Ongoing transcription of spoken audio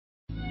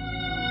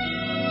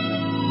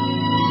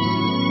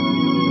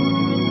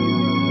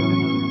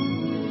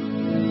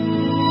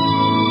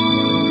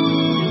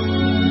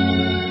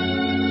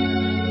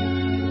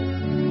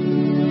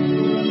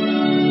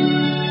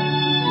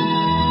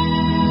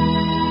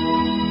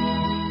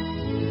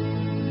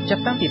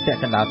ចាប់តាំងពីពាក់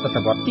កណ្ដាលសត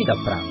វត្សទី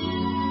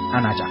15អា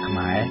ណាចក្រខ្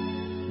មែរ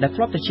ដែលធ្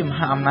លាប់តែជាម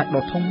ហាអំណាច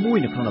ដ៏ធំមួយ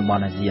នៅក្នុងតំប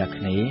ន់អាស៊ីអា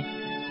គ្នេយ៍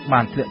បា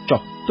នធ្លាក់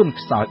ចុះទន់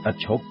ខ្សោយឥត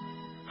ឈប់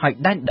ហើយ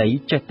ដែនដី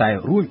ចេះតែ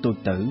រួញទូច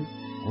ទៅ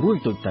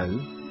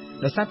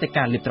ដោយសារតែ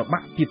ការលាបត្របា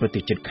ក់ពីប្រទេ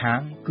សជិតខាង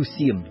គឺ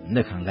សៀម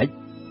នៅខាងលិច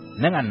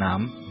និងអាណាម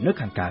នៅ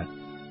ខាងកើត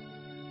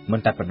មិន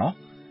តែប៉ុណ្ណោះ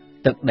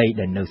ទឹកដី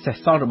ដែលនៅសេស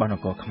សល់របស់ន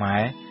គរខ្មែ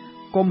រ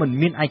ក៏មិន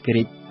មានឯក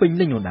រាជ្យពេញ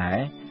លេញនោះដែរ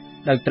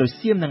ដោយត្រូវ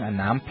សៀមនិងអា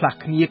ណាមផ្លាស់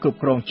គ្នាគ្រប់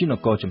គ្រងជាន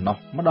គរចំណុះ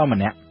ម្ដង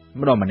ម្នាក់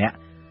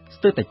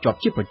ស្ទើរតែជាប់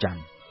ជាប្រចាំ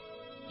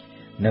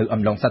នៅ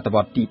អំឡុងសតវ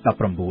ត្សទី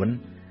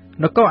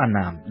19នគរអា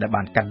ណាមដែល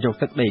បានកាត់យក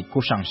ទឹកដីកូ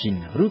សាំងស៊ីន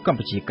ឬកម្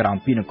ពុជាក្រោម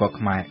ពីនគរ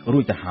ខ្មែររួ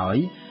ចទៅហើយ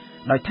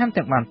ដោយថែម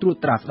ទាំងបានត្រួត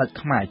ត្រាស្ដេច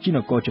ខ្មែរជាន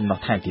គរចំណុះ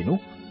ថែមទៀតនោះ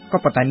ក៏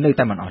ប៉ុន្តែនៅ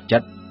តែមិនអស់ចិ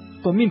ត្ត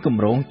ក៏មានគ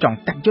ម្រោងចង់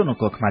កាត់យកន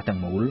គរខ្មែរទាំង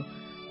មូល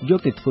យក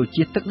ទៅធ្វើ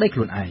ជាទឹកដីខ្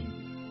លួនឯង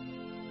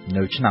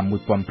នៅឆ្នាំ1834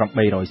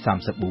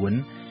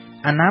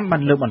អាណាមបា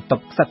នលើកបន្ទ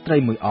ប់ក្សត្រី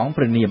មួយអង្គ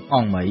ព្រះនាមអ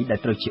ង្គមីដែល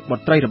ត្រូវជាបុ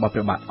ត្រីរបស់ព្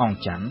រះបាទអង្គ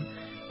ច័ន្ទ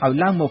ឲ្យ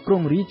ឡើងមកគ្រ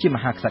ងរាជ្យជាម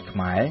ហាក្សត្រខ្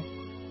មែរ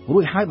រួ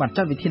ចហើយបាន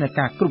ចាត់វិធាន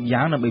ការគ្រប់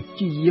យ៉ាងដើម្បីព្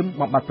យាយាម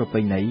បំបត្តិប្រពៃ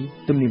ណី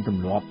ទំនៀមទ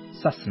ម្លាប់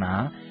សាសនា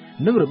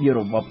និងរបៀបរ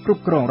បបគ្រ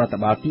ប់គ្រងរដ្ឋ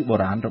បាលពីបុ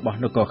រាណរបស់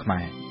នគរខ្មែ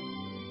រ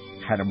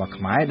ខេត្តរបស់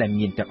ខ្មែរដែល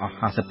មានទាំងអស់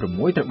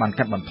56ត្រូវបាន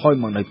កាត់បន្ថយ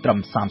មកនៅត្រឹម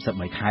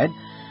33ខេត្ត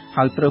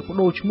ហើយត្រូវប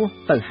ដូរឈ្មោះ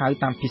ទៅហៅ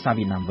តាមភាសា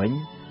វៀតណាមវិញ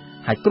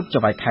ហើយគ្រប់ចៅ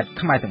ហ្វាយខេត្ត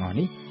ខ្មែរទាំងអស់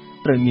នេះ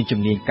ត្រូវមានជំ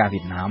នាញការវៀ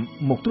តណាម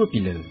មកត្រួតពី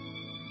លើ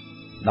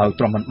ដោយ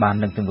ទ្រាំមិនបាន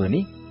នឹងទង្វើ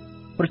នេះ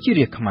ប្រជា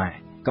រាស្ត្រខ្មែរ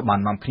ក៏បាន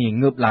នាំគ្នា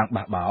ងើបឡើង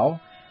បះបោរ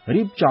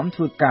រៀបចំធ្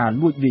វើការ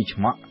លួចវាយឆ្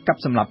មក់កា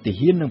ប់សម្លាប់ទា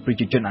ហាននិងប្រ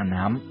ជាជនអា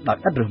ណាមដោយ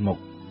ឥតរើសមុខ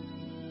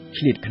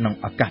ឆ្លៀតក្នុង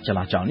ឱកាសច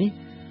លាចលនេះ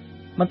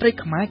មន្ត្រី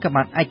ខ្មែរក៏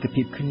បានឯក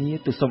ភាពគ្នា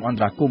ទៅសូមអន្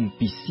តរាគមន៍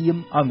ពីសៀម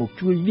ឲ្យមក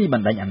ជួយវាយប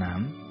ណ្ដេញអាណាម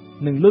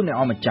និងលើកអ្នក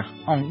អម្ចាស់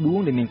អង្គឌួង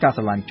ដែលមានការ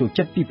ស្រឡាញ់ចូល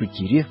ចិត្តពីប្រ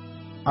ជារាស្ត្រ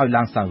ឲ្យ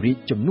ឡើងសោយរាជ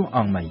ជំនួសអ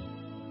ង្គមី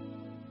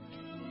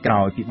ក្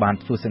រោយពីបាន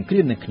ធ្វើសង្គ្រា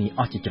មនឹងគ្នាអ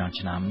ស់ជាច្រើន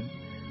ឆ្នាំ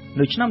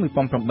នៅឆ្នាំ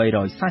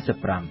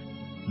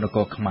1845នគ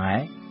រខ្មែរ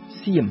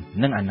សៀម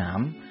និងអាណាម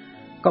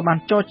ក៏បាន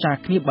ចរចា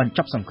គ្នាបញ្ច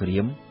ប់សង្គ្រា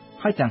ម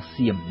ហើយទាំង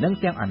សៀមនិង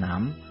ទាំងអាណា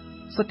ម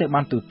សុទ្ធតែ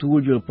បានទទួល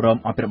យល់ព្រម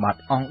ឲ្យព្រះបាទ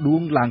អង្គឌួ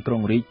ងឡើងគ្រ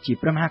ងរាជ្យជា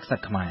ព្រះមហាក្សត្រ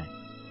ខ្មែរ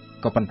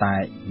ក៏ប៉ុន្តែ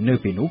នៅ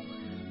ពេលនោះ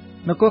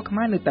នគរខ្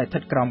មែរនៅតែស្ថិ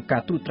តក្រោមកា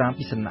រត្រួតត្រា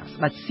ពីសំណាក់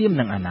ស្ដេចសៀម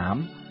និងអាណាម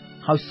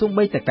ហើយសូម្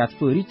បីតែការធ្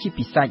វើរាជា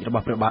ពិសេសរប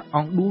ស់ព្រះបាទអ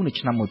ង្គឌួងនៅ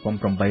ឆ្នាំ1847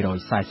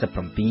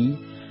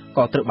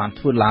ក៏ត្រូវបាន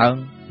ធ្វើឡើង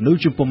នៅ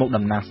ចំពោះមុខ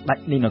តំណាងស្ដេច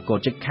នៃនគរ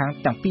ជិតខាង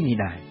ទាំងពីរនេះ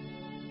ដែរ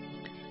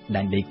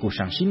ដែនដីកូ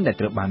សាំងស៊ីនដែល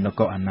ត្រូវបានន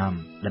គរអាណាម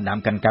ដណ្ដើម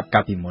កាន់កាប់កា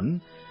លពីមុន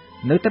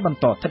នៅតែបន្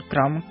តស្ថិតក្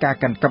រោមការ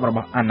កាន់កាប់រប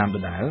ស់អាណាមដ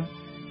ដែល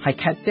ហើយ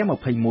ខេត្តទាំង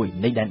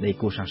21នៃដែនដី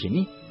កូសាំងស៊ីន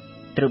នេះ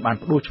ត្រូវបាន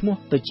ប្តូរឈ្មោះ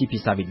ទៅជាភា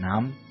សាវៀតណា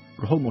ម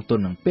រហូតមកទ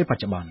ល់នឹងពេលប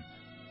ច្ចុប្បន្ន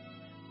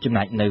ចំ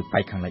ណែកនៅប៉ែ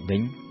កខាងលិចវិ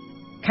ញ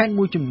ខេត្ត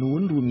មួយចំនួន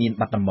រួមមាន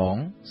បាត់ដំបង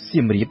សៀ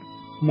មរាប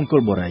មង្គ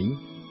លបុរី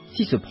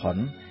ស៊ីសុផុន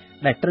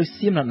ដែលត្រូវ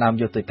សៀមដណ្ដើម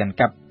យកទៅកាន់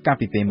កាប់កាល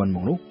ពីពេលមុនម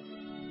កនោះ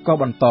ក៏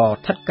បន្តស្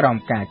ថិតក្រោម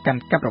ការកា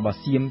ន់កាប់របស់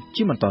សៀម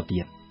ជាបន្ត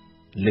ទៀត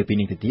លើពី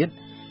នេះទៅទៀត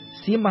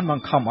សៀមបានប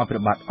ង្ខំឲ្យព្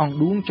រះបាទអង្គ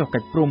ឌួងចុះកិ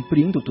ច្ចព្រមព្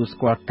រៀងទទួលស្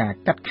គាល់ការ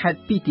កាត់ខេត្ត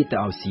ពីរទៀតទៅ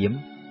ឲ្យសៀម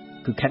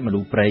គឺខេត្តមលូ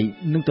ព្រៃ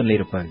និងទន្លេ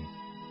រពៅ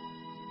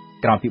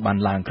ក្រោយពីបាន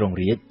ឡើងគ្រង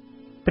រាជ្យ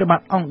ព្រះបាទ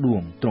អង្គឌួ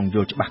ងទ្រង់យ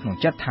ល់ច្បាស់ក្នុង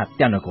ចិត្តថា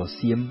ទាំងនគរ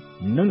សៀម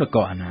និងនគ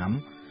រអាណាម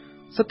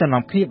សុទ្ធតែ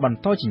នាំគ្នាបន្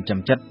តចិញ្ចឹម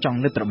ចិត្តចង់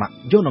លើកត្របាក់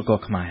យកនគរ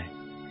ខ្មែរ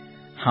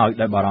ហើយ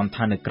ដោយបារម្ភ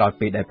ថានៅក្រោយ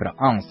ពេលដែលព្រះ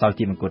អង្គសោយ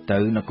ទីមង្គលទៅ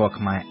នគរ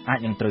ខ្មែរអាច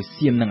នឹងត្រូវ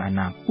សៀមនិងអា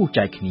ណាមពុះ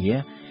ចែកគ្នា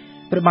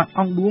ព្រះបាទ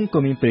អង្គឌួងក៏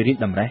មានព្រះរាជ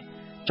តម្រិះ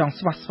ចង់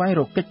ស្វះស្វែង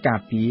រកកិច្ចការ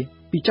ពារ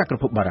ពីចក្រ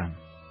ភពបារាំង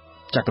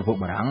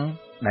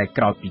ដែល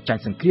ក្រោយពីចា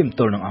ញ់សង្គ្រាម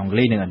ទល់នឹងអង់គ្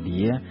លេសនៅឥណ្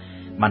ឌា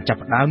បានចាប់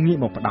ផ្ដើមងាក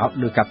មកផ្ដោត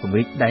លើការពង្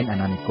រីកដែនអា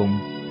ណានិគម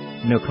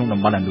នៅក្នុងតំ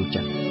បន់ឥណ្ឌូ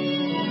ចិន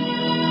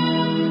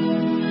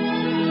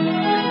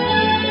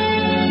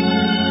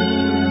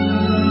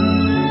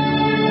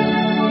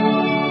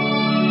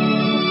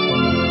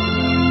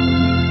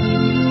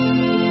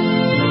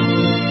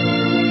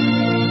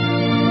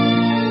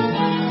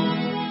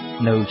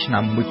នៅឆ្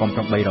នាំ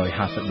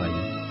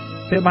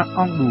1853ព្រះបាទ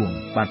អង្គឌួង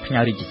បានផ្ញើ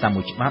រាជសារ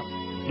មួយច្បាប់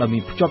ដែលមា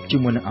នភ្ជាប់ជា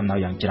មួយនឹងអំណោយ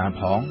យ៉ាងច្រើន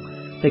ផង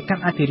ទៅកា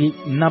ន់អធិរាជ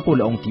ណាប៉ូ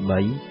ឡេអុងទី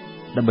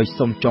3ដើម្បី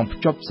សុំចងភ្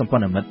ជាប់សម្ព័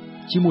ន្ធមិត្ត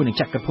ជាមួយនឹង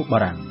ចក្រភពបា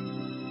រាំង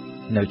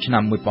នៅឆ្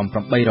នាំ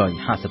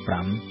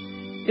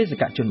1855ទេស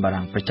កជនបា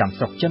រាំងប្រចាំ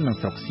ស្រុកចិននិង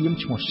ស្រុកសៀម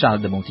ឈ្មោះសាល់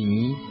ដឺម៉ុងទី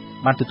ញី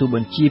បានទទួលប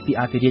ញ្ជាពី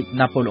អធិរាជ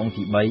ណាប៉ូឡេអុង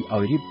ទី3ឲ្យ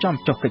រៀបចំ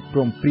ចុះកិច្ចព្រ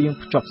មព្រៀង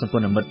ភ្ជាប់សម្ព័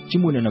ន្ធមិត្តជា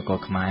មួយនឹងនគរ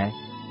ខ្មែរ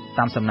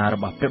តាមសំណើរ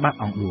បស់ព្រះបាទ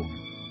អង្គឌួង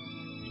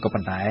ក៏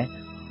ប៉ុន្តែ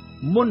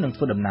មុននឹងធ្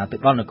វើដំណើរទៅ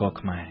ដល់នគរ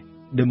ខ្មែរ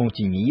ដឺម៉ុង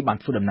ជីញីបាន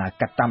ធ្វើដំណើរ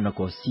កាត់តាមនគ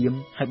រសៀម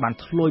ហើយបាន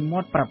ធ្លាយមា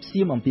ត់ប្រាប់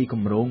សៀមអំពីគ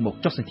ម្រោងមក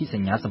ចុះសន្ធិស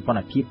ញ្ញាសម្ព័ន្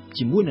ធភាព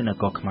ជាមួយនឹងន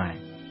គរខ្មែរ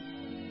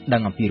ដឹ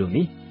ងអំពីរឿង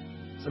នេះ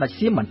ស្ដេច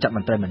សៀមបានចាត់ម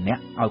ន្ត្រីម្នា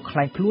ក់ឲ្យក្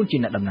លែងខ្លួនជា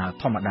អ្នកដំណើរ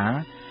ធម្មតា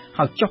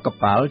ហើយចុះក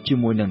ប៉ាល់ជា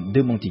មួយនឹង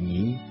ដឺម៉ុងជី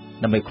ញី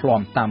ដើម្បីឃ្លាំ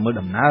តាមមើល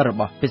ដំណើររ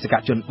បស់បេសក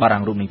ជនបារាំ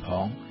ងរូបនេះផ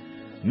ង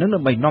និងដើ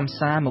ម្បីនាំ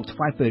សារមកថ្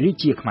វាយព្រះរា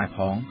ជាខ្មែរផ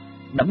ង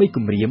ដើម្បីគ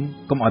ម្រាម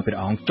កុំឲ្យព្រះ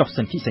អង្គចុះស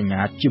ន្ធិសញ្ញា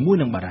ជាមួយ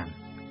នឹងបារាំង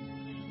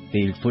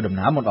ពេលធ្វើដំ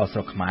ណើរមកដល់ស្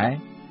រុកខ្មែរ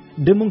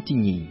ដឺម៉ុងជី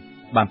ញី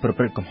បានប្រ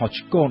ព្រឹត្តកំហុស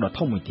ឆ្គងដ៏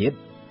ធំមួយទៀត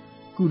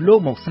គឺលោក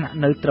មកស្នាក់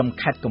នៅត្រឹម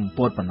ខេត្តកំព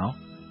តប៉ុណ្ណោះ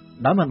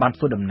ដែលមិនបាន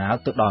ធ្វើដំណើរ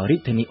ទៅដល់រាជ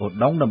ធានីអូ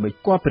ដុងដើម្បី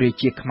គប់ព្រះរា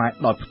ជាខ្មែរ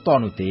ដោយផ្ទា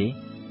ល់នោះទេ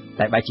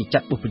តែបែរជាចា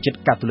ត់បុព្វជិត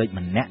កាតូលិក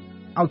ម្នាក់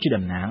ឲ្យជា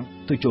តំណាង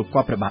ទៅចូលគ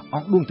ប់ព្រះបាទអ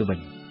ង្គឌួងទៅវិញ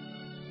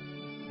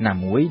ណា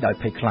មួយដោយ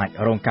ភ័យខ្លាច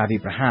រងការវាយ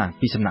ប្រហារ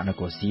ពីសំណាក់ន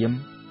គរសៀម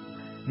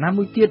ណា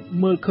មួយទៀត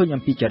មើលឃើញ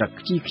អំពីចរិត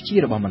ខ្ជិល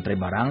របស់មន្ត្រី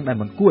បារាំងដែល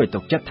មិនគួរឲ្យទុ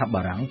កចិត្តថា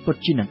បារាំងពិត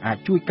ជានឹងអាច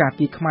ជួយការ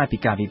ពារខ្មែរពី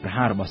ការវាយប្រ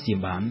ហាររបស់សៀម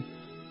បាន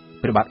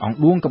ព្រះបាទអង្គ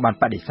ឌួងក៏បាន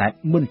បដិសេធ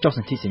មិនចុះស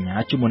ន្ធិសញ្ញា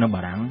ជាមួយនឹង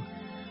បារាំង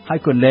ហើយ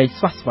ក៏លែង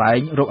ស្វះស្វែង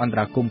រកអន្ត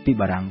រាគមន៍ពី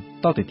បារាំង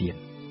តទៅទៀត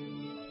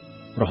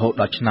រហូត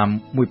ដល់ឆ្នាំ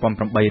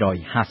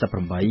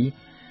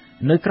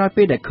1858នៅក្រោយ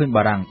ពេលដែលឃើញ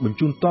បារាំងបញ្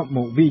ជូនទ័ពម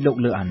កវាយលុក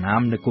លើអាណា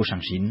មនៅកូសាំ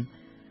ងស៊ីន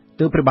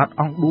ទើបព្រះបាទ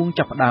អង្គឌួង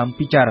ចាប់ផ្ដើម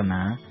ពិចារ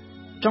ណា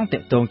ចង់តា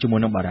ក់ទងជាមួយ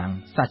នឹងបារាំង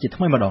សាជាថ្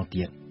មីម្ដង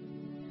ទៀត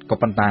ក៏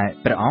ប៉ុន្តែ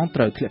ព្រះអង្គត្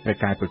រូវធ្លាក់ព្រះ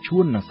កាយប្រឈួ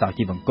ននឹងសា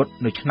ជីវង្គត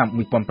នៅឆ្នាំ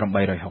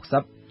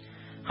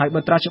1860ហើយបុ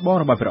ត្រាច្បង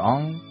របស់ព្រះអ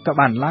ង្គក៏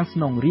បានឡើងស្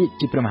នងរាជ្យ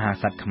ជាព្រះមហាក្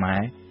សត្រខ្មែ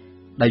រ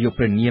ដែលយក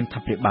ព្រះនាមថា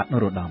ព្រះបាទន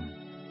រោត្តម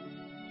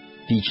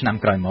ពីឆ្នាំ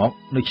ក្រោយមក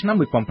នៅឆ្នាំ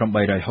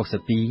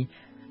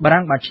1862បា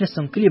រាំងបានឈ្នះស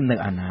ង្គ្រាមនៅ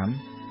អាណាម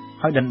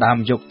ហើយដណ្ដើម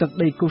យកទឹក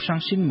ដីកូសាំង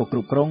ស៊ីនមកគ្រ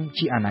ប់គ្រង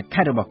ជាអាណា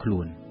ខេត្តរបស់ខ្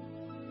លួន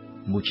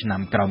មួយឆ្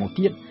នាំក្រោយមក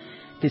ទៀត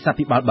ទេសា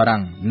ភិបាលបារាំ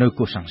ងនៅ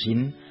កូសាំងស៊ីន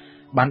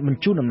បានប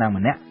ញ្ជូនតំណាង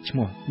ម្នាក់ឈ្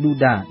មោះ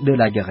Douda de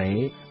la Guerre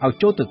ឲ្យ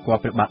ចូលទៅគា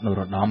ល់ព្រះបាទន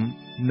រោត្តម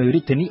នៅរា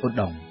ជធានីអូ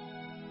ដុង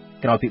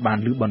ក្រោយពីបាន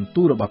ឮបន្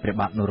ទូលរបស់ព្រះ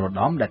បាទនរោត្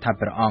តមដែលថា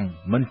ព្រះអង្គ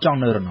មិនចង់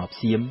នៅរណប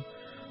សៀម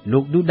លោ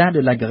ក Douda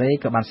de la Guerre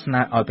ក៏បានស្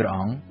នើឲ្យព្រះអ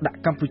ង្គដាក់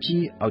កម្ពុជា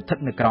ឲ្យស្ថិត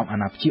នៅក្រោមអា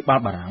ណាព្យាបាល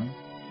បារាំង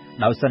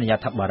ដោយសន្យា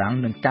ថាបារាំង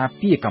នឹងការ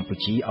ពារកម្ពុ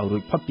ជាឲ្យរួ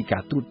ចផុតពីកា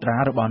រត្រួតត្រា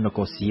របស់នគ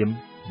រសៀម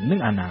និង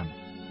អាណាម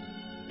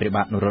ព្រះ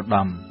បាទនរោត្ត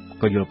ម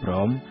ក៏យល់ព្រ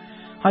ម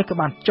ហើយក៏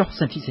បានចុះ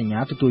សន្ធិសញ្ញា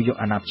ទទួលយក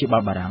អាណាព្យាបា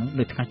លបារាំង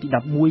នៅថ្ងៃទី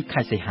11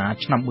ខែសីហា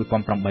ឆ្នាំ1863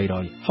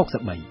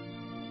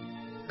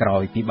ក្រោ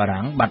យពីបា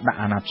រាំងបានដាក់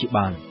អាណាព្យា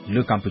បាល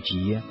លើកម្ពុ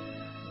ជា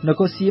ន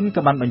គរសៀម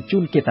ក៏បានបញ្ជូ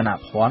នកេតន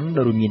ភ័ណ្ឌ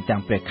ដែលរួមមានទាំ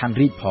ងព្រះខ័ន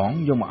រាជផង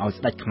យកមកឲ្យ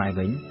ស្ដេចខ្មែរ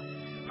វិញ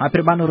ហើយព្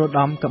រះបាទនរោត្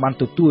តមក៏បាន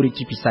ទទួលរាជ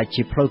ពិសេស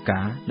ជាផ្លូវកា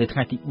រនៅថ្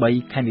ងៃទី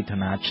3ខែមិថុ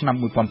នាឆ្នាំ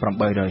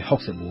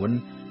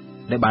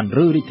1864ដែលបាន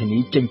រើរាជធានី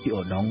ចេញពី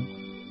អូដុង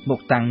មក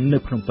តាំងនៅ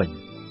ភ្នំពេញ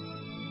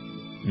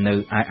នៅឯ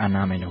អា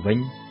ណាមឯនោះវិញ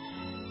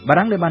បា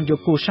រាំងដែលបានយក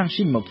កូសាំង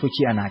ស៊ីនមកធ្វើ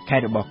ជាអាណាខេ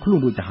ត្តរបស់ខ្លួន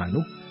រួចទៅហើយ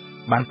នោះ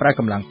បានប្រើ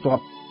កម្លាំងទ័ព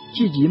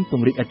ជាយាមព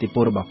ង្រីកឥទ្ធិព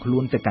លរបស់ខ្លួ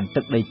នទៅកាន់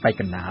ទឹកដីប៉ែក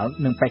កណ្ដាល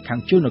និងប៉ែកខាង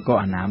ជើងនគរ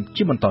អាណាម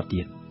ជាបន្ត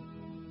ទៀត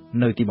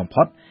នៅទីបំ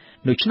ផុត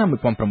នៅឆ្នាំ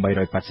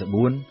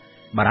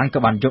1884បារាំងក៏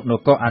បានយកន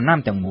គរអាណាម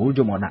ទាំងមូលយ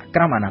កមកដាក់ក្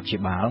រោមអាណាព្យា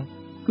បាល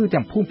គឺ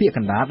ទាំងភូមិភាគក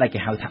ណ្ដាលដែលគេ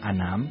ហៅថាអា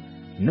ណាម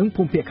និង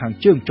ភូមិភាគខាង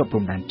ជើងជាប់ព្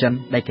រំដែនចិន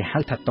ដែលគេហៅ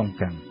ថាតុង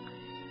កឹង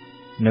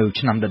នៅ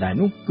ឆ្នាំដដែល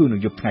នោះគឺនៅ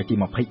យប់ថ្ងៃទី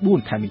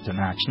24ខែមិថុ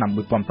នាឆ្នាំ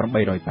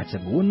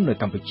1884នៅ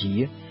កម្ពុជា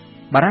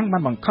បារាំងបា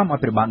នបង្ខំឲ្យ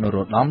ព្រះបាទន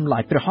រោត្តមឡា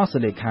យព្រះហស្ថ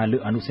លេខាលើ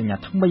អនុសញ្ញា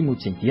ថ្មីមួយ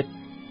ផ្សេងទៀត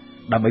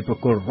ដើម្បីប្រ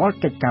គល់រាល់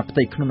កិច្ចការផ្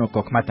ទៃក្នុងនគ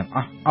រខ្មែរទាំងអ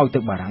ស់ឲ្យទៅ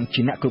បារាំង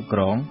ជាអ្នកគ្រប់គ្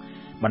រង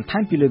បន្ថែ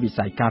មពីលើវិ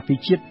ស័យការពារ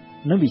ជាតិ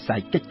និងវិស័យ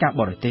កិច្ចការ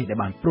បរទេសដែល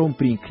បានព្រម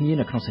ព្រៀងគ្នា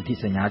នៅក្នុងសន្ធិ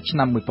សញ្ញាឆ្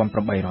នាំ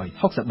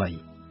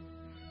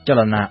1863ច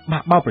លនាបះ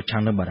បោរប្រឆាំ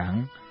ងនឹងបារាំង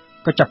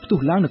ក៏ចាប់ផ្ទុះ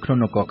ឡើងនៅក្នុង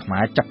នគរខ្មែ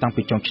រចាប់តាំង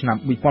ពីចុងឆ្នាំ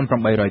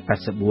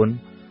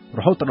1884រ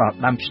ហូតដល់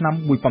ដើមឆ្នាំ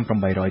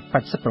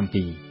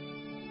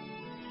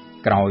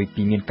1887ក្រោយ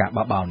ពីមានការ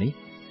បះបោរនេះ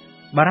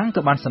បារាំង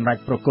ក៏បានសម្រេច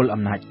ប្រគល់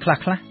អំណាចខ្លះៗ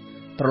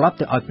ត្រឡប់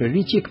ទៅឲ្យព្រះ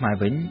រាជាខ្មែរ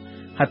វិញ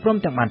ហើយព្រម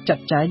ទាំងបានចា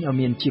ត់ចែងឲ្យ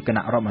មានជាគ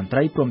ណៈរដ្ឋមន្ត្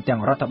រីព្រមទាំង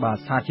រដ្ឋបាល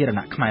សាធារ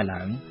ណៈខ្មែរ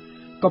ឡើង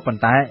ក៏ប៉ុ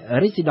ន្តែ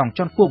រាជស៊ីដង់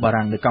ជាន់ខ្ពស់បា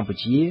រាំងនៅកម្ពុ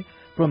ជា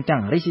ព្រមទាំ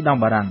ងរាជស៊ីដង់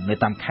បារាំងនៅ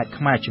តាមខេត្ត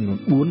ខ្មែរចំនួ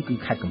ន4គឺ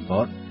ខេត្តកំព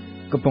ត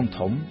កំពង់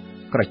ធំ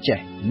ក្រចេះ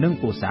និង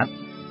ពោធិ៍សាត់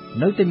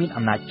នៅតែមាន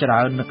អំណាចច្រើ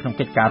ននៅក្នុង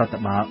កិច្ចការរដ្ឋ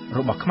បាលរ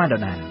បស់ខ្មែរដ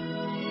ដែល